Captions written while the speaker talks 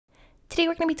Today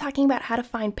we're going to be talking about how to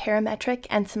find parametric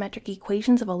and symmetric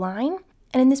equations of a line.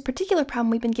 And in this particular problem,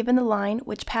 we've been given the line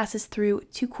which passes through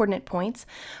two coordinate points.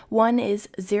 One is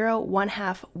 0,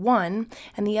 1/2, 1,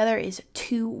 and the other is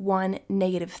 2, 1,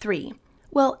 -3.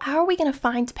 Well, how are we going to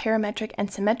find parametric and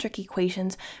symmetric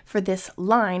equations for this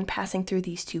line passing through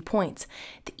these 2 points?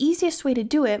 The easiest way to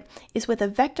do it is with a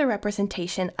vector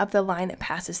representation of the line that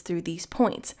passes through these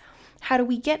points. How do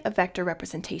we get a vector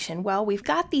representation? Well, we've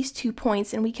got these 2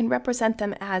 points and we can represent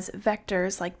them as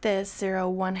vectors like this, 0,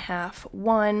 1/2,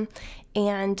 1,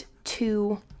 and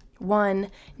 2,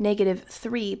 1,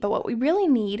 -3. But what we really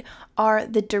need are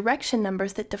the direction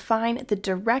numbers that define the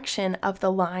direction of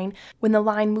the line when the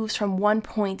line moves from one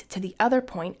point to the other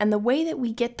point. And the way that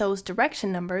we get those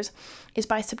direction numbers is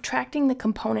by subtracting the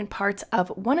component parts of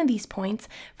one of these points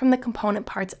from the component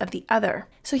parts of the other.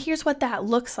 So here's what that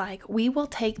looks like. We will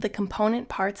take the component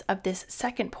parts of this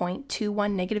second point, 2,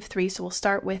 1, -3. So we'll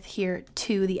start with here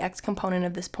 2, the x component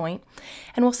of this point,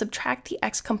 and we'll subtract the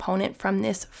x component from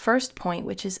this first point,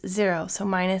 which is 0, so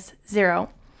minus 0.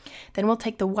 Then we'll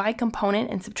take the y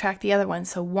component and subtract the other one,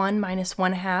 so 1 minus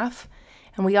 1/2,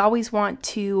 and we always want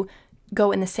to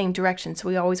go in the same direction, so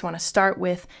we always want to start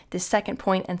with the second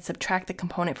point and subtract the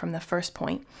component from the first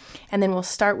point. And then we'll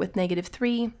start with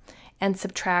 -3 and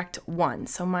subtract 1,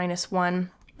 so minus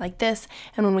 1 like this,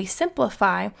 and when we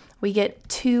simplify, we get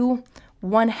 2,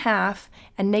 1/2,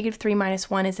 and -3 minus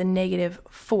 1 is a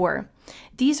 -4.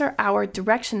 These are our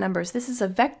direction numbers. This is a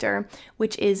vector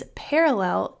which is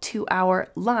parallel to our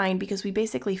line because we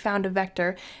basically found a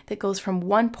vector that goes from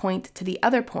one point to the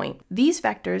other point. These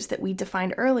vectors that we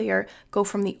defined earlier go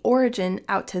from the origin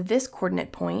out to this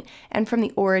coordinate point and from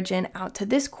the origin out to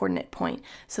this coordinate point.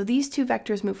 So these 2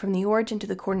 vectors move from the origin to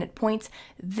the coordinate points.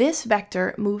 This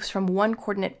vector moves from one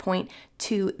coordinate point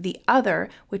to the other,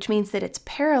 which means that it's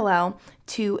parallel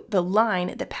to the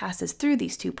line that passes through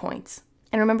these 2 points.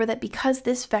 And remember that because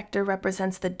this vector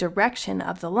represents the direction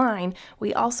of the line,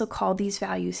 we also call these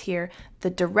values here the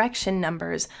direction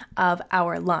numbers of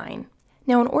our line.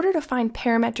 Now, in order to find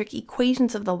parametric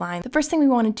equations of the line, the first thing we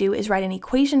want to do is write an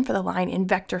equation for the line in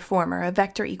vector form, or a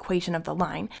vector equation of the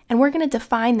line. And we're going to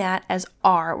define that as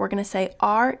r. We're going to say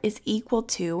r is equal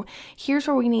to, here's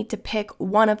where we need to pick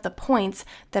one of the points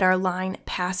that our line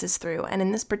passes through. And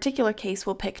in this particular case,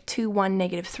 we'll pick 2, 1,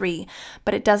 -3,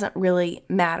 but it doesn't really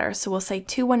matter. So we'll say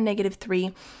 2, 1,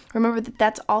 -3. Remember that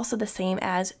that's also the same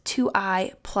as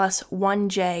 2i plus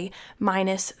 1j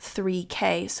minus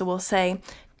 3k. So we'll say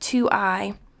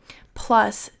 2i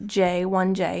plus j,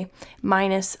 1j,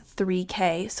 minus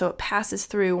 3k, so it passes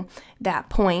through that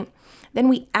point. Then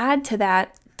we add to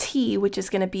that t, which is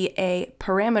going to be a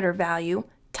parameter value,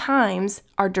 times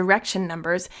our direction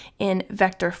numbers in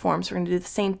vector form. So we're going to do the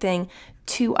same thing,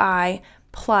 2i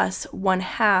plus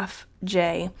 1/2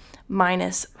 j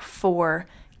minus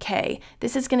 4k.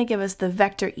 This is going to give us the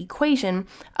vector equation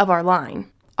of our line.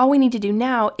 All we need to do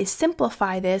now is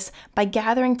simplify this by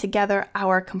gathering together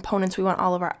our components. We want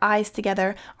all of our i's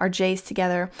together, our j's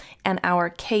together, and our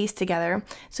k's together.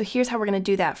 So here's how we're going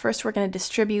to do that. First, we're going to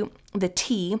distribute the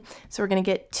t. So we're going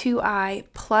to get 2i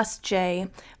plus j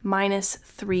minus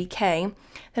 3k.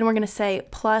 Then we're going to say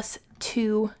plus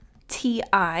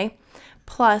 2ti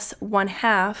plus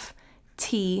 1/2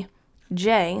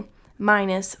 tj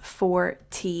minus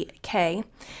 4tk.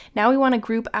 Now we want to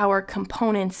group our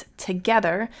components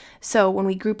together. So when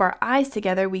we group our i's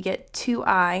together, we get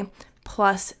 2i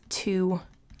plus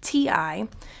 2ti.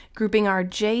 Grouping our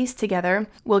j's together,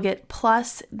 we'll get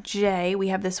plus j, we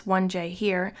have this 1j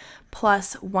here,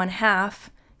 plus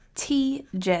 1/2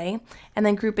 tj. And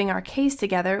then grouping our k's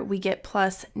together, we get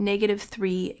plus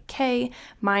 -3k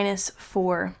minus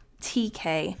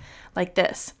 4tk, like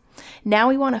this. Now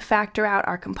we want to factor out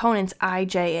our components i,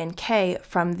 j, and k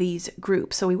from these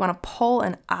groups. So we want to pull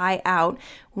an i out.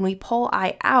 When we pull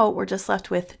i out, we're just left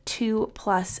with 2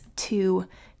 plus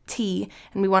 2t,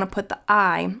 and we want to put the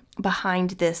i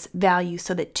behind this value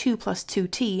so that 2 plus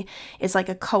 2t is like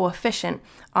a coefficient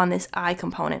on this i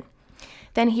component.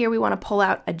 Then here we want to pull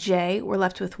out a j. We're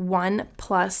left with 1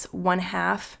 plus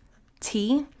 1/2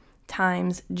 t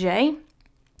times j.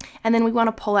 And then we want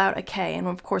to pull out a k, and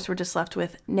of course we're just left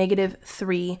with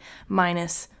 -3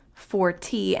 minus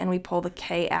 4t, and we pull the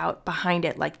k out behind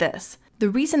it like this.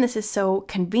 The reason this is so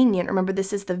convenient, remember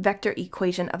this is the vector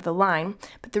equation of the line,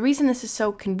 but the reason this is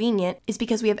so convenient is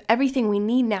because we have everything we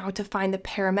need now to find the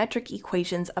parametric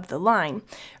equations of the line.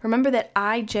 Remember that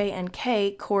I, j, and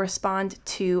k correspond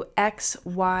to x,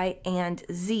 y, and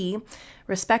z,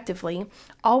 respectively.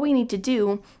 All we need to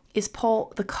do is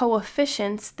pull the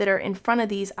coefficients that are in front of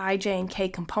these I, j, and k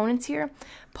components here,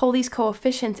 pull these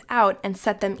coefficients out and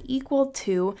set them equal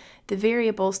to the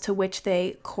variables to which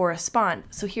they correspond.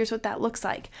 So here's what that looks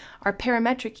like. Our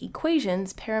parametric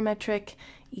equations,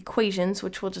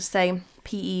 which we'll just say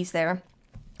PEs there,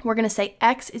 we're going to say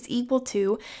x is equal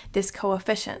to this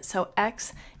coefficient. So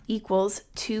x equals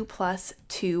 2 plus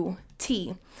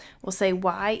 2t. We'll say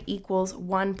y equals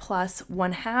 1 plus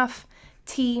 1/2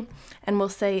 t, and we'll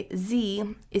say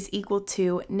z is equal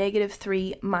to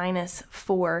 -3 minus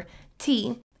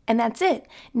 4t. And that's it.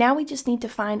 Now we just need to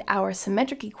find our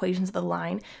symmetric equations of the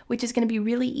line, which is going to be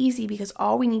really easy because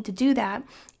all we need to do that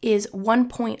is 1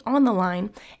 point on the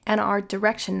line and our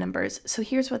direction numbers. So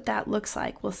here's what that looks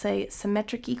like. We'll say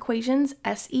symmetric equations,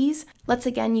 SEs. Let's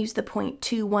again use the point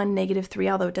 2, 1, -3,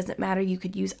 although it doesn't matter, you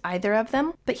could use either of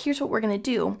them. But here's what we're going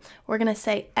to do. We're going to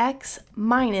say x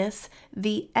minus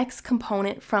the x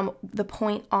component from the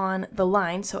point on the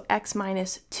line, so x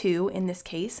minus 2 in this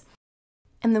case.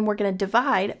 And then we're going to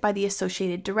divide by the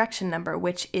associated direction number,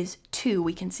 which is 2,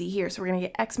 we can see here. So we're going to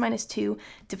get x minus 2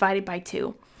 divided by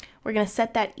 2. We're going to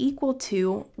set that equal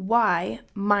to y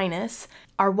minus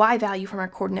our y value from our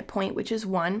coordinate point, which is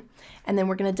 1. And then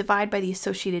we're going to divide by the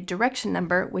associated direction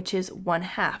number, which is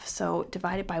 1/2. So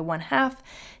divided by 1/2,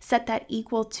 set that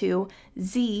equal to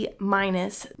z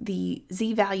minus the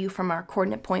z value from our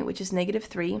coordinate point, which is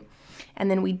 -3. And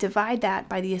then we divide that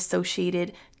by the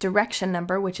associated direction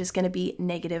number, which is going to be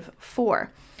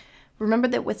 -4. Remember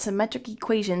that with symmetric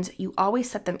equations, you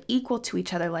always set them equal to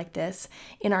each other like this.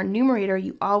 In our numerator,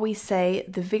 you always say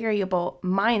the variable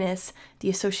minus the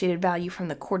associated value from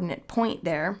the coordinate point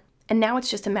there. And now it's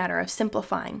just a matter of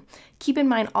simplifying. Keep in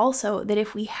mind also that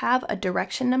if we have a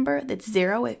direction number that's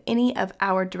 0, if any of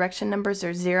our direction numbers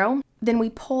are 0, then we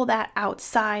pull that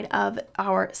outside of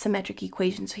our symmetric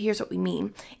equation. So here's what we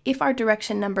mean. If our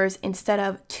direction numbers instead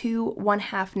of 2,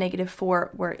 1/2,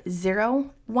 -4 were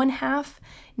 0, 1/2,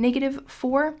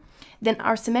 -4, then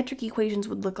our symmetric equations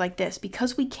would look like this.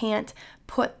 Because we can't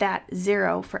put that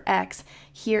 0 for x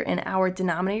here in our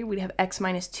denominator, we'd have x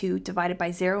minus 2 divided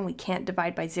by 0, and we can't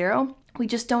divide by 0. We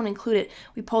just don't include it.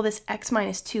 We pull this x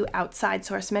minus 2 outside,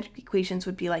 so our symmetric equations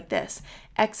would be like this.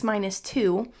 X minus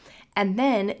 2, and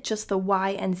then just the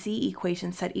y and z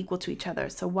equations set equal to each other.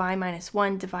 So y minus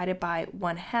 1 divided by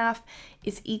 1/2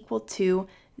 is equal to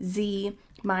z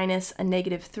minus a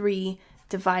 -3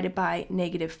 divided by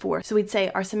 -4. So we'd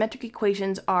say our symmetric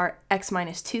equations are x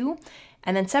minus 2,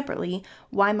 and then separately,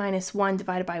 y minus 1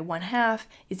 divided by 1/2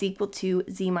 is equal to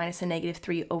z minus a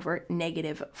 -3 over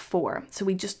 -4. So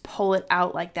we just pull it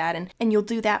out like that, and you'll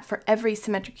do that for every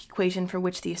symmetric equation for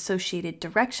which the associated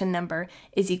direction number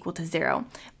is equal to 0.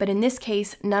 But in this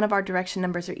case, none of our direction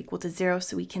numbers are equal to 0,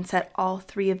 so we can set all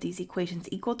 3 of these equations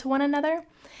equal to one another.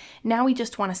 Now we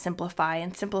just want to simplify,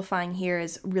 and simplifying here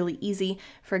is really easy.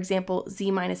 For example, z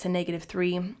minus a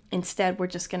 -3. Instead, we're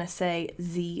just going to say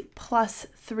z plus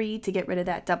 3 to get rid of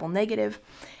that double negative.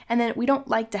 And then we don't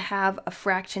like to have a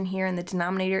fraction here in the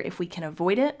denominator if we can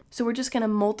avoid it. So we're just going to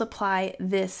multiply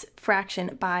this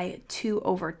fraction by 2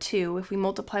 over 2. If we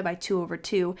multiply by 2 over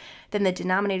 2, then the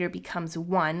denominator becomes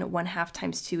 1. 1/2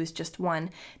 times 2 is just 1.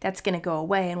 That's going to go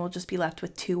away, and we'll just be left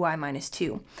with 2y minus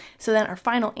 2. So then our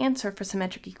final answer for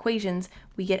symmetric equations,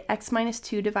 we get x minus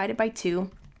 2 divided by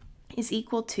 2 is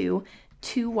equal to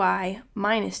 2y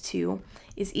minus 2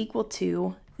 is equal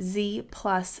to z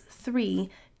plus 3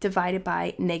 divided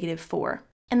by -4.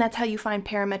 And that's how you find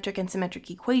parametric and symmetric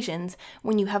equations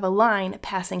when you have a line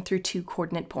passing through 2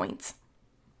 coordinate points.